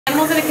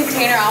animal's in a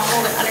container, I'll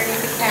hold it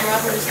underneath the camera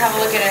and just have a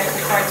look at it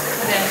before it's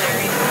put in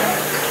there.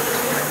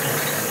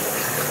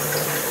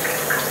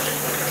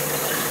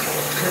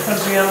 Here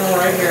comes the animal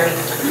right here.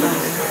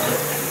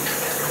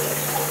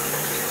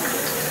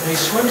 And he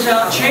swims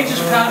out, changes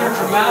pattern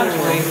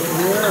dramatically.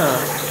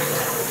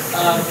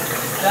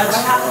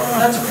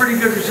 That's a pretty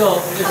good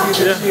result, if you can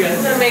see it.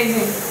 It's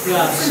amazing.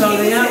 Yeah, so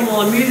the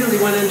animal immediately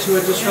went into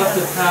a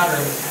disruptive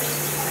pattern.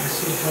 Let's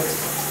see if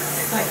that's...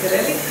 How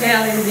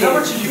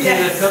much did you get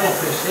at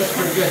Cuttlefish? That's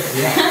pretty good.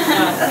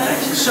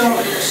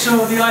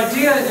 So the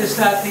idea is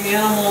that the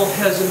animal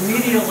has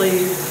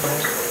immediately...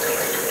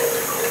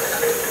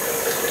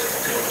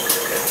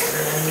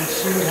 Let's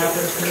see what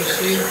happens. Can you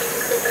see?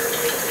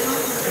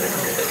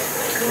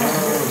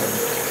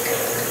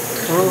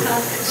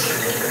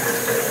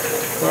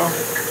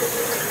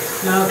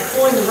 Now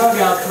pulling the rug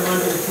out from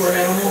under the poor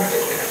animal.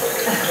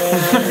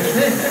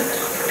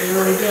 And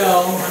here we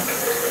go.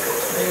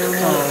 And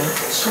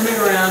swimming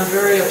around,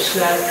 very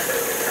upset.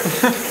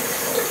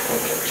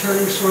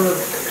 Turning sort of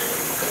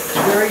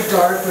very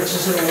dark, which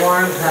is an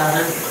alarm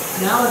pattern.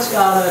 Now it's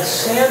got a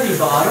sandy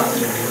bottom,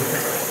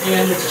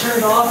 and it's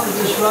turned off the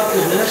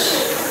disruptiveness.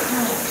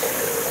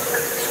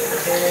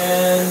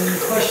 And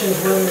the question is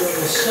whether it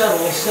will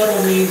settle.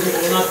 Settle means it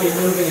will not be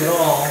moving at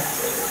all.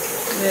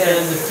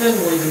 And the fin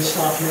will even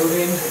stop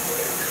moving.